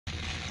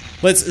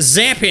Let's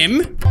zap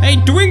him. Hey,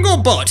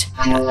 Dwingle BOT.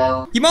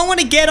 Hello. You might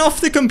want to get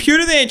off the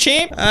computer there,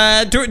 champ.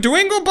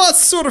 Dwingle BOT's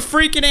sort of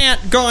freaking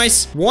out.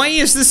 Guys, why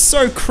is this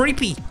so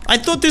creepy? I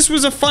thought this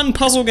was a fun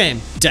puzzle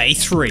game. Day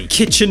 3,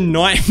 kitchen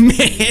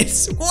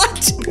nightmares.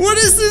 What? What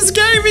is this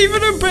game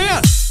even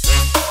about?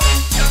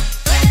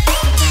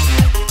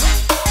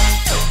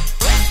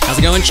 How's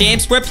it going,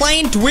 champs? We're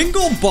playing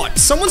Dwingle BOT.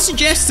 Someone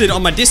suggested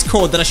on my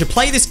Discord that I should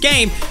play this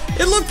game.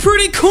 It looked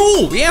pretty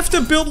cool. We have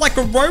to build like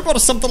a robot or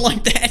something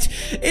like that.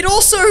 It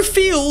also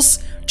feels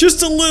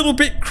just a little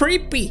bit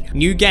creepy.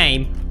 New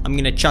game. I'm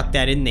gonna chuck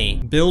that in there.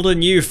 Build a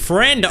new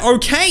friend.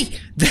 Okay,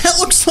 that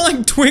looks like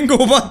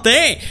Dwingle BOT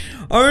there.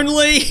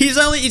 Only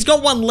he's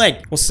got one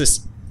leg. What's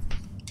this?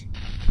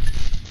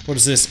 What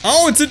is this?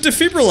 Oh, it's a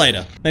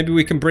defibrillator. Maybe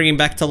we can bring him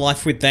back to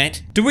life with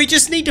that. Do we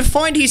just need to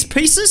find his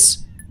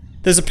pieces?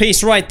 There's a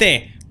piece right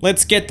there.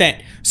 Let's get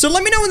that. So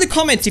let me know in the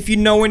comments if you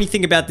know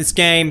anything about this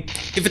game.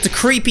 If it's a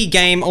creepy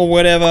game or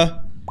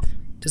whatever.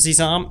 Does his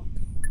arm?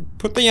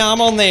 Put the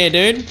arm on there,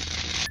 dude.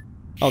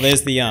 Oh,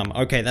 there's the arm.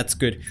 Okay, that's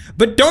good.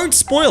 But don't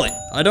spoil it.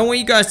 I don't want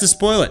you guys to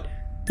spoil it.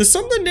 There's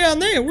something down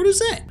there. What is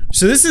that?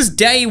 So this is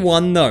day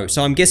 1 though.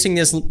 So I'm guessing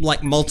there's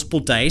like multiple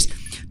days.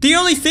 The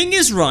only thing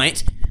is,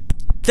 right,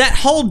 that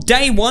whole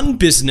day 1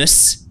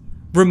 business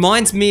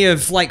reminds me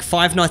of like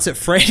Five Nights at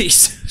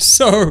Freddy's.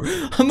 So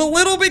I'm a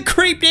little bit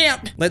creeped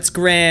out. Let's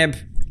grab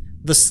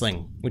this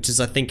thing, which is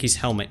I think his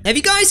helmet. If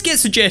you guys get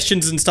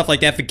suggestions and stuff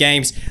like that for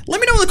games, let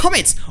me know in the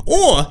comments.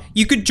 Or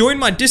you could join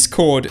my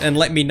Discord and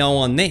let me know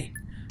on there.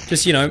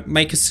 Just, you know,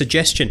 make a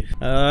suggestion.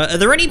 Are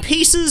there any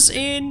pieces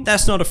in?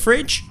 That's not a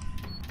fridge.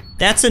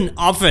 That's an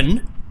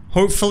oven.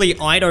 Hopefully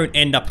I don't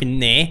end up in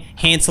there.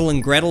 Hansel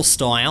and Gretel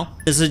style.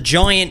 There's a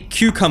giant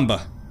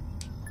cucumber.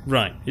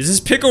 Right, is this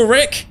Pickle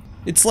Rick?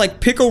 It's like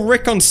Pickle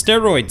Rick on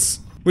steroids.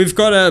 We've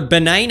got a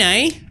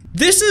banana.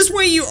 This is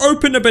where you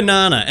open a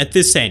banana at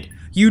this end.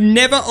 You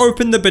never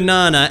open the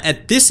banana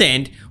at this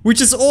end,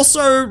 which is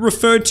also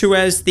referred to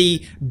as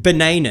the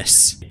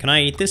bananus. Can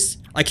I eat this?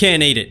 I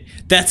can't eat it.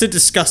 That's a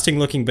disgusting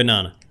looking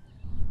banana.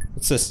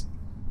 What's this?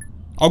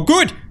 Oh,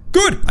 good,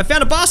 good. I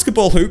found a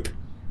basketball hoop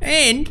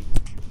and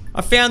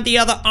I found the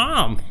other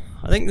arm.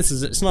 I think this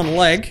is it. It's not a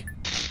leg.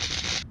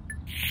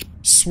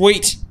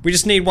 Sweet. We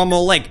just need one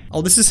more leg.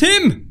 Oh, this is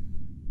him.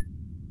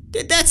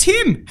 That's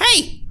him!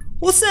 Hey!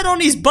 What's that on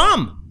his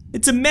bum?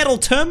 It's a metal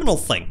terminal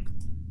thing.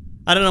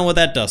 I don't know what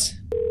that does.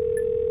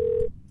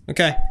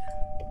 Okay.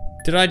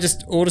 Did I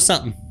just order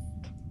something?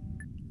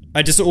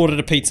 I just ordered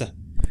a pizza.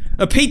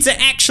 A pizza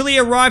actually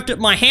arrived at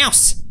my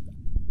house!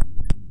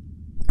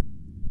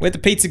 Where'd the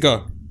pizza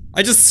go?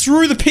 I just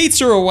threw the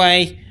pizza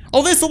away.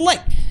 Oh, there's the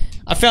leg!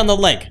 I found the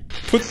leg.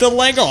 Put the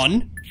leg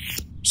on.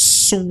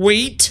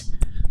 Sweet.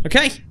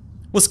 Okay.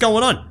 What's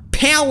going on?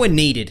 Power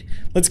needed.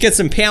 Let's get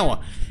some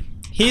power.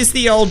 Here's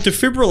the old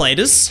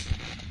defibrillators.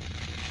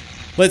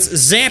 Let's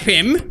zap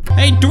him.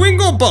 Hey,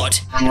 Dwingle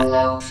BOT.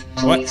 Hello.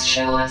 What? Please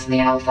show us the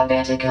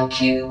alphabetical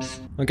cubes.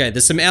 Okay,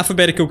 there's some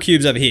alphabetical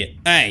cubes over here.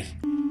 A.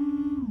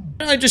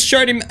 I just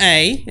showed him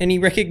A, and he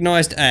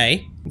recognized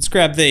A. Let's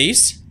grab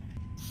these.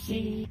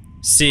 C.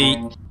 C.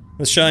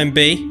 Let's show him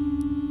B.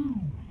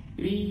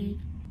 B.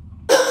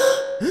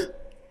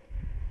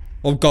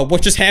 Oh god,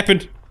 what just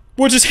happened?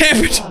 What just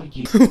happened?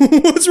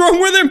 What's wrong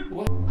with him?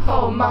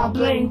 Oh, my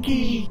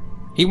blankie.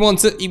 He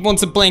wants a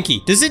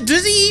blankie. Does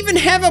he even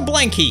have a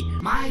blankie?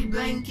 My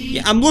blankie.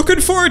 Yeah, I'm looking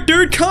for it,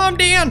 dude. Calm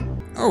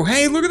down. Oh,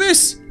 hey, look at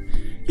this.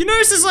 You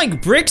notice there's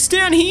like bricks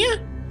down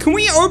here? Can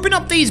we open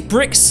up these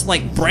bricks,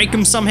 like break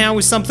them somehow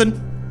with something?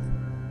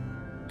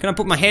 Can I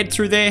put my head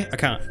through there? I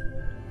can't.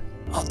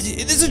 Oh,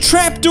 there's a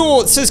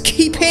trapdoor. It says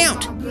keep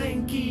out.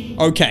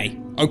 Okay,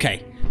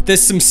 okay.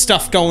 There's some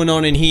stuff going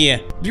on in here.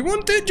 Do you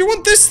want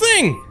this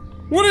thing?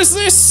 What is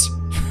this?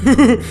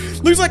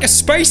 Looks like a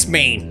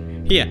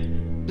spaceman. Here.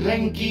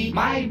 Blankie,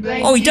 my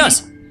blankie. Oh, he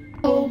does.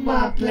 Oh,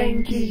 my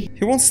blankie.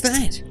 Who wants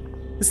that?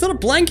 It's not a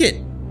blanket.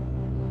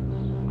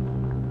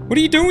 What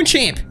are you doing,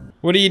 champ?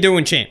 What are you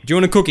doing, champ? Do you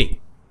want a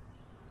cookie?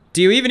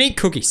 Do you even eat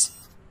cookies?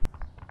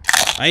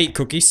 I eat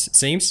cookies, it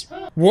seems.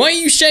 Why are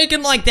you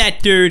shaking like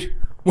that, dude?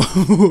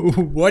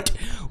 What?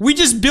 We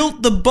just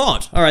built the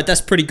bot. Alright,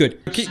 that's pretty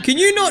good. Can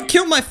you not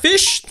kill my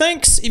fish?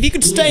 Thanks. If you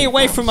could stay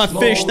away from my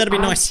fish, that'd be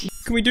nice.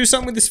 Can we do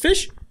something with this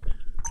fish?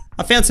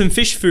 I found some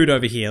fish food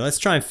over here. Let's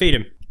try and feed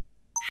him.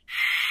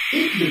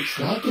 It looks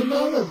like an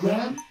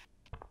hologram.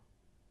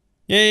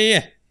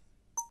 Yeah.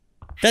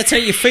 That's how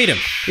you feed them.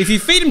 If you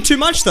feed them too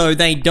much, though,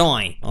 they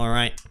die.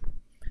 Alright.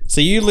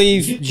 So you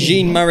leave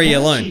Jean Murray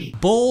alone.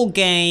 Ball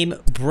game,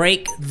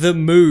 break the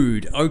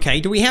mood. Okay,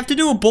 do we have to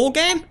do a ball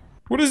game?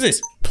 What is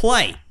this?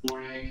 Play.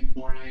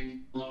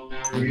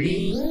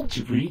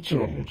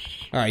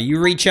 Alright, you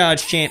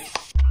recharge, champ.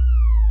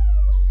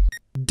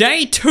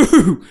 Day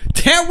 2!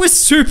 That was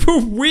super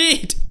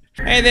weird!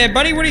 Hey there,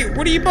 buddy, what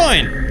are you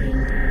buying?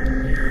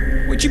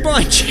 What you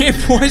buying, champ?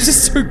 Why is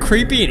this so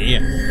creepy in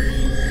here?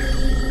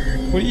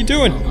 What are you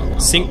doing?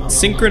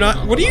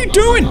 Synchronize. What are you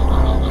doing?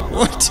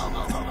 What?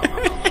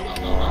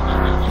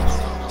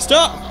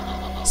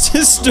 Stop!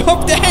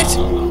 Stop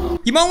that!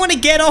 You might want to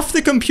get off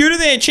the computer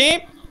there,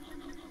 champ.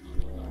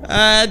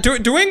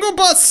 Dwingle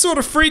BOT's sort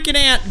of freaking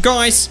out,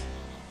 guys.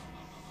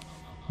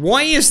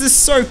 Why is this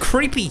so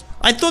creepy?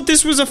 I thought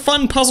this was a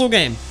fun puzzle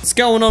game. What's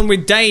going on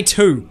with day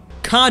 2?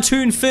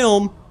 Cartoon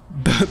film,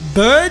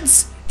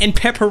 birds, and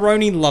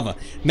pepperoni lover.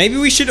 Maybe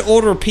we should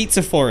order a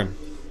pizza for him.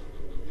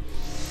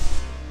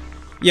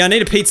 Yeah, I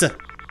need a pizza.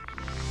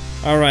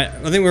 Alright,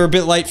 I think we're a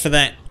bit late for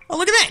that. Oh,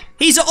 look at that!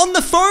 He's on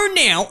the phone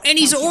now, and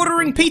he's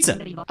ordering pizza.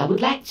 I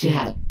would like to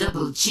have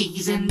double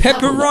cheese and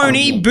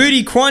Pepperoni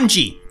booty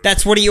quanji.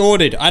 That's what he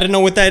ordered. I don't know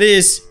what that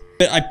is,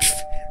 but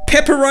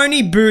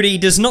pepperoni booty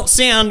does not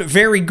sound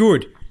very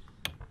good.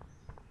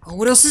 Oh,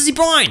 what else is he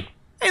buying?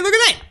 Hey, look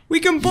at that! We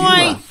can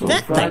buy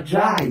that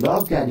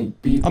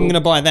thing. I'm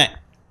gonna buy that.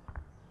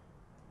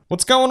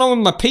 What's going on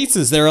with my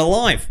pizzas? They're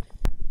alive.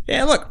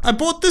 Yeah, look, I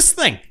bought this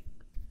thing.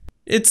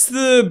 It's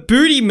the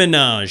booty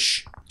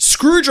menage.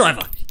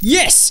 Screwdriver.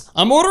 Yes!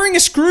 I'm ordering a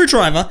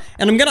screwdriver,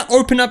 and I'm gonna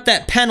open up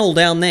that panel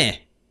down there.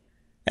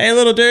 Hey,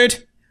 little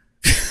dude.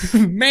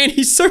 Man,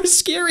 he's so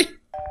scary.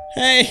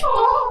 Hey.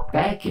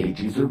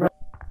 Packages around.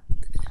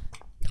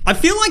 I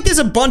feel like there's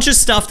a bunch of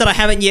stuff that I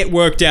haven't yet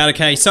worked out,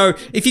 okay? So,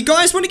 if you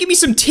guys want to give me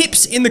some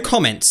tips in the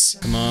comments.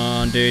 Come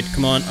on, dude,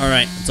 come on.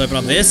 Alright, let's open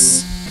up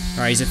this.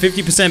 Alright, he's at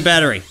 50%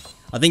 battery.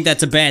 I think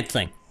that's a bad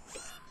thing.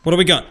 What do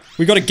we got?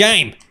 We got a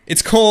game.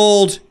 It's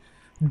called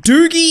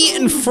Doogie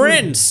and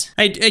Friends.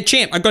 Hey,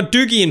 champ, I got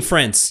Doogie and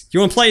Friends.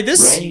 You want to play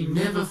this? Rain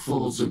never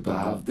falls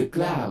above the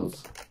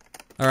clouds.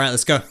 Alright,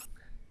 let's go.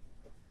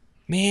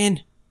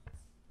 Man,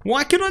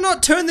 why could I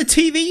not turn the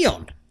TV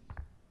on?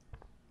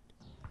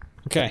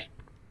 Okay.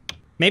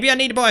 Maybe I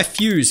need to buy a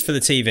fuse for the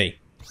TV.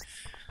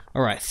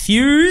 Alright,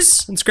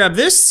 fuse. Let's grab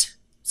this.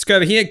 Let's go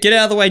over here. Get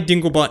out of the way,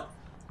 Dinglebot.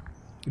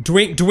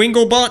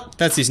 Dwingle BOT?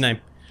 That's his name.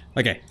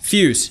 Okay,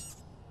 fuse.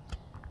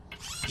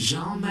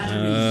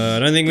 I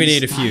don't think we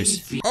need a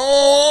fuse.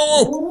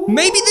 Oh!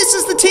 Maybe this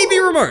is the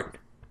TV remote!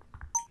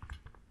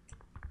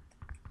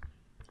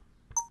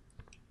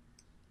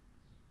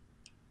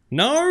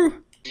 No?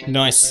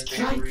 Nice.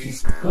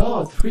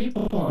 Score 3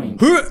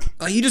 points.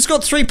 Oh, you just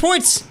got 3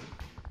 points!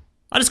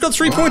 I just got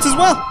 3 points as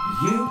well!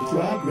 You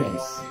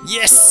progress.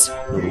 Yes!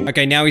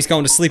 Okay, now he's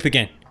going to sleep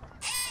again.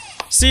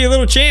 See you,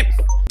 little champ!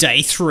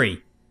 Day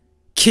 3.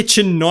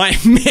 Kitchen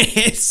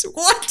nightmares.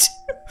 What?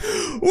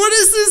 What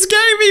is this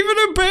game even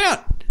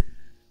about?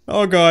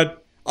 Oh god.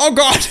 Oh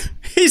god!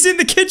 He's in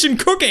the kitchen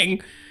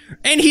cooking!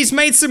 And he's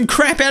made some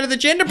crap out of the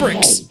gender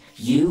bricks! Hey,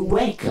 you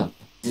wake up.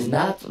 Do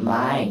not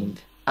mind.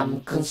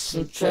 I'm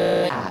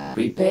concentrating.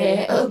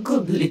 Prepare a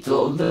good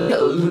little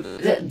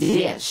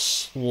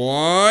dish.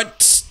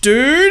 What?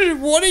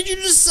 Dude? What did you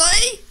just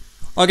say?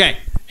 Okay,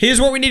 here's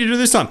what we need to do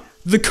this time.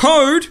 The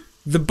code,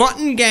 the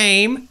button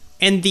game,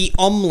 and the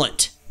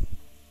omelet.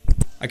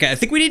 Okay, I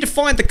think we need to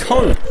find the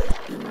code.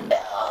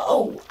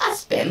 No, I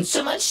spend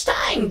so much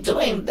time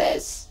doing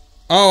this.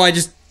 Oh, I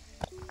didn't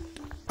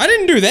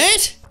do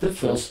that. The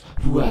first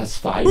who has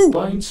 5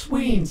 points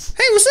wins.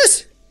 Hey, what's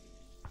this?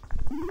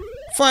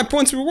 5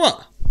 points for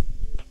what?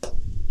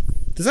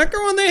 Does that go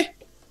on there?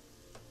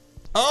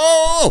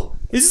 Oh,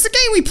 is this a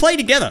game we play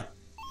together?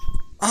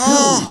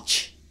 Oh,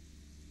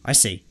 I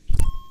see.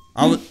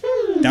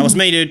 That was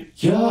me, dude.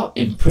 You're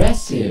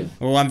impressive.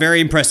 Oh, I'm very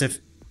impressive.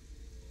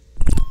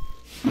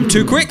 I'm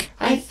too quick?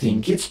 I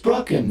think it's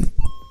broken.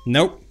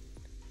 Nope.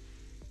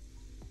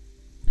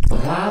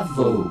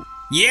 Bravo.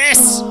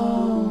 Yes!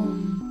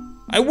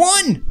 I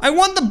won! I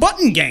won the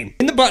button game.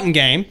 In the button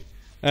game,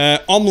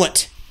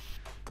 omelet.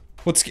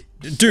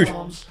 Dude.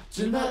 Bombs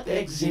do not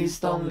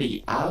exist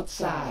only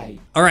outside.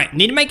 Alright,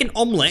 need to make an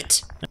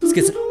omelet. Let's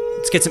get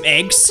some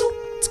eggs.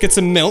 Let's get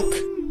some milk.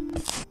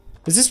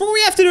 Is this what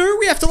we have to do?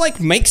 We have to,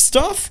 like, make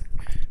stuff?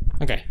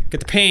 Okay,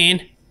 get the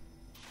pan.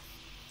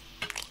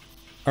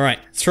 Alright,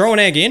 throw an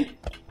egg in.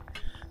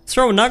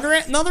 Throw another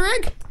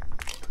egg?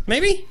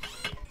 Maybe?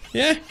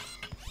 Yeah?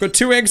 Got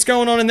 2 eggs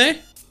going on in there.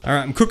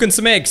 Alright, I'm cooking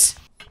some eggs.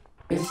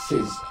 This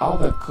is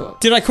overcooked.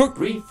 Did I cook?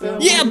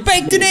 Yeah, I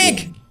baked an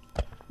egg!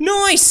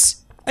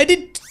 Nice! I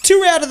did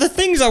 2 out of the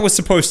things I was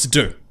supposed to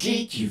do.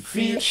 Did you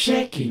feel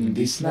shaking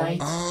this night?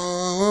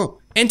 Oh,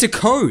 enter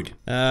code.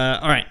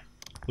 Alright.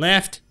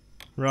 Left,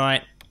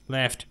 right,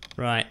 left,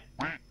 right,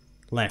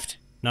 left.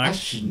 No. I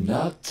should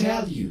not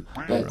tell you,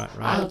 but right.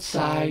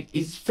 outside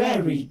is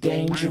very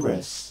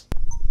dangerous.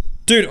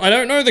 Dude, I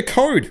don't know the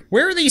code.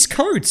 Where are these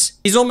codes?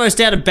 He's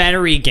almost out of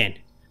battery again.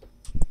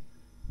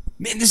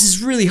 Man, this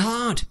is really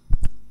hard.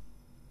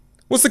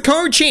 What's the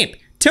code, champ?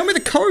 Tell me the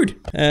code.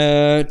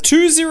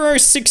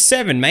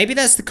 2067. Maybe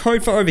that's the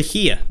code for over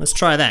here. Let's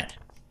try that.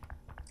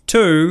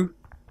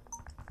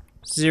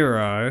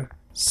 2067.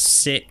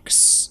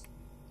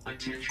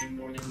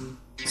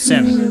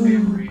 Is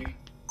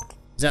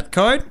that the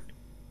code?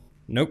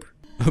 Nope.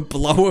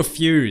 Blow a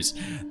fuse.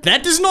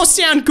 That does not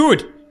sound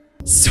good.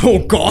 Oh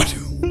god.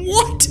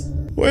 What?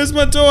 Where's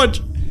my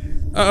torch?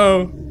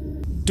 Uh-oh.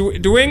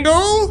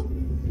 Dwingle?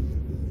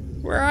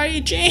 Where are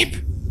you, champ?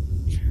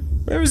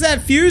 Where was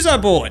that fuse I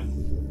bought?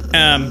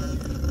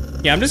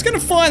 Yeah, I'm just gonna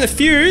find the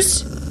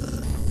fuse.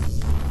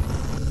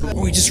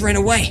 Oh, he just ran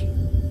away.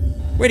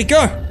 Where'd he go?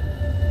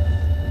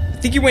 I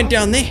think he went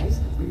down there.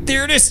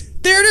 There it is.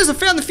 There it is. I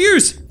found the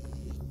fuse.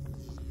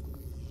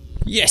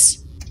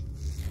 Yes.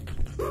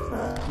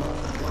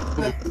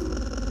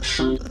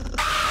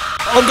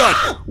 Oh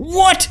god.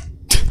 What?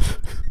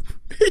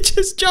 He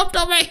just jumped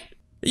on me.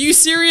 Are you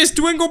serious,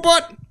 Dwingle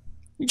BOT?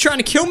 You trying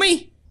to kill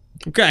me?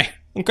 Okay.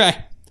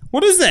 Okay.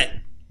 What is that?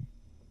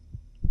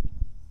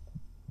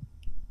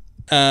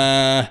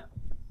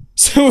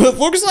 So it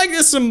looks like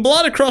there's some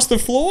blood across the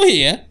floor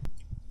here.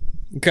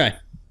 Okay.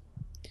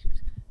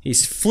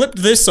 He's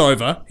flipped this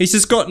over. He's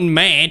just gotten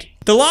mad.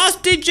 The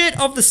last digit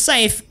of the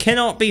safe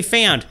cannot be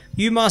found.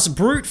 You must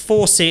brute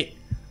force it.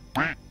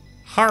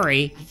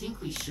 Hurry. I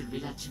think we should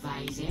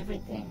relativize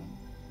everything.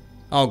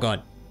 Oh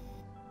god.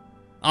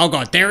 Oh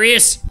god, there he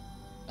is.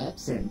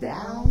 Ups and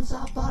downs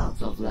are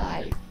part of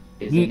life,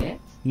 isn't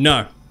it?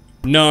 No.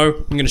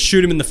 No. I'm gonna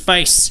shoot him in the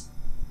face.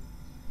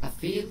 I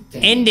feel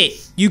tense. End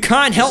it. You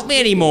can't help me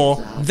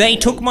anymore. They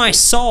took my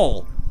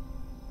soul.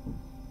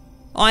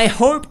 I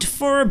hoped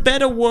for a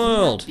better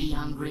world. Be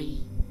hungry.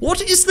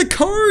 What is the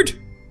code?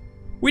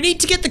 We need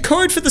to get the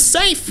code for the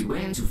safe. We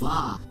went too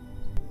far.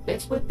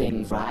 Let's put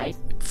things right.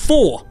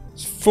 4.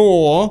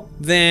 4,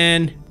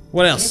 then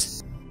what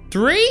else?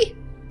 3?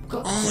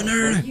 Oh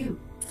no.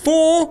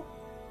 4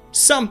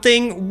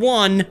 something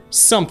 1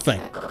 something.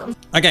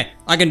 Okay,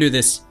 I can do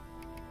this.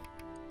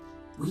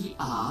 We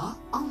are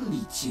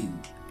only 2.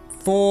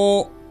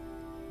 4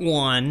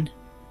 1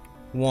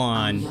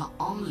 1 Your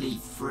only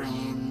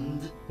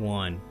friend.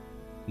 1.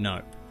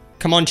 No.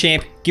 Come on,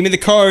 champ. Give me the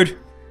code.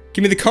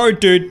 Give me the code,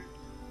 dude.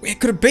 Where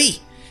could it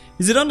be?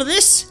 Is it under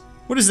this?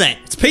 What is that?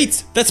 It's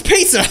pizza. That's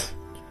pizza.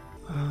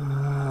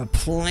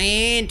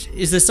 Plant.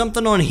 Is there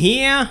something on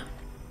here?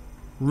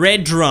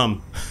 Red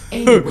drum.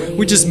 Anyway,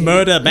 we just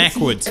murder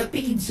backwards. A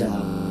pizza.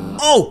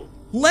 Oh!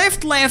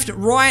 Left, left,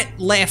 right,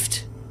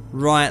 left.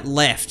 Right,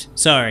 left.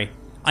 Sorry.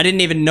 I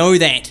didn't even know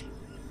that.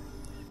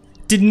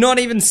 Did not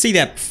even see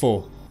that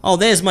before. Oh,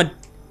 there's my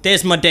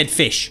dead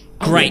fish.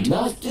 Great.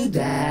 I would not do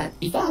that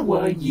if I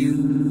were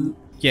you.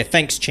 Yeah,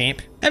 thanks,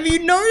 champ. Have you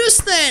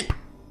noticed that?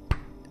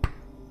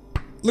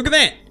 Look at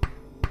that.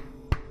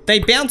 They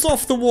bounce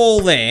off the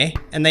wall there,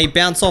 and they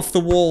bounce off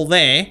the wall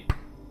there,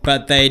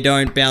 but they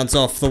don't bounce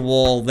off the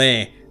wall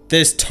there.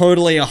 There's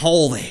totally a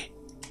hole there.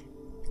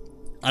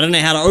 I don't know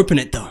how to open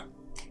it though.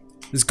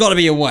 There's gotta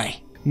be a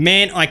way.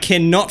 Man, I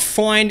cannot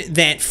find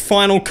that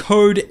final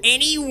code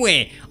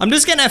anywhere. I'm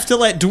just gonna have to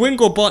let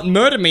Dwingle BOT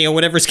murder me or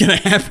whatever's gonna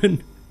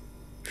happen.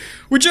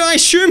 Which I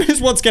assume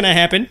is what's gonna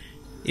happen.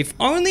 If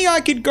only I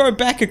could go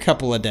back a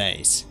couple of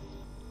days.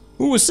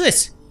 Ooh, what's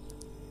this?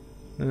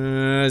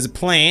 There's a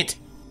plant.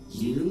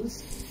 You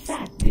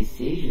sad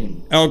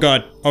decision. Oh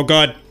god, oh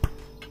god.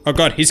 Oh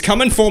god, he's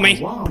coming for I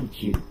me. warned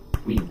you.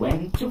 We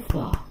went too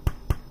far.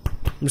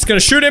 I'm just gonna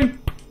shoot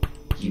him.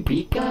 You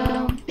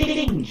become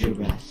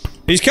dangerous.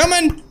 He's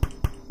coming!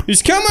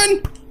 He's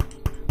coming!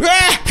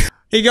 Ah!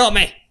 He got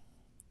me.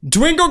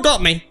 Dwingle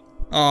got me.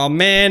 Oh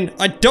man,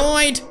 I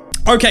died.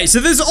 Okay, so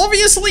there's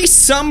obviously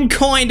some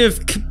kind of,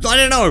 I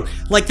don't know,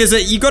 like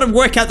you gotta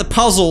work out the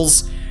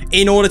puzzles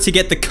in order to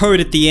get the code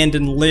at the end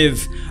and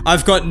live.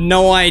 I've got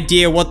no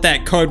idea what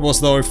that code was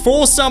though.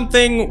 4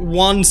 something,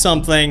 1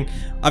 something.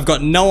 I've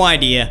got no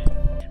idea.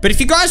 But if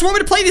you guys want me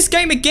to play this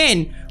game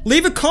again,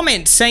 leave a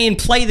comment saying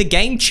play the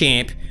game,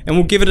 champ, and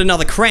we'll give it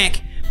another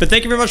crack. But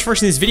thank you very much for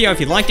watching this video. If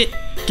you liked it,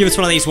 give us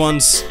one of these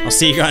ones. I'll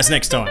see you guys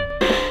next time.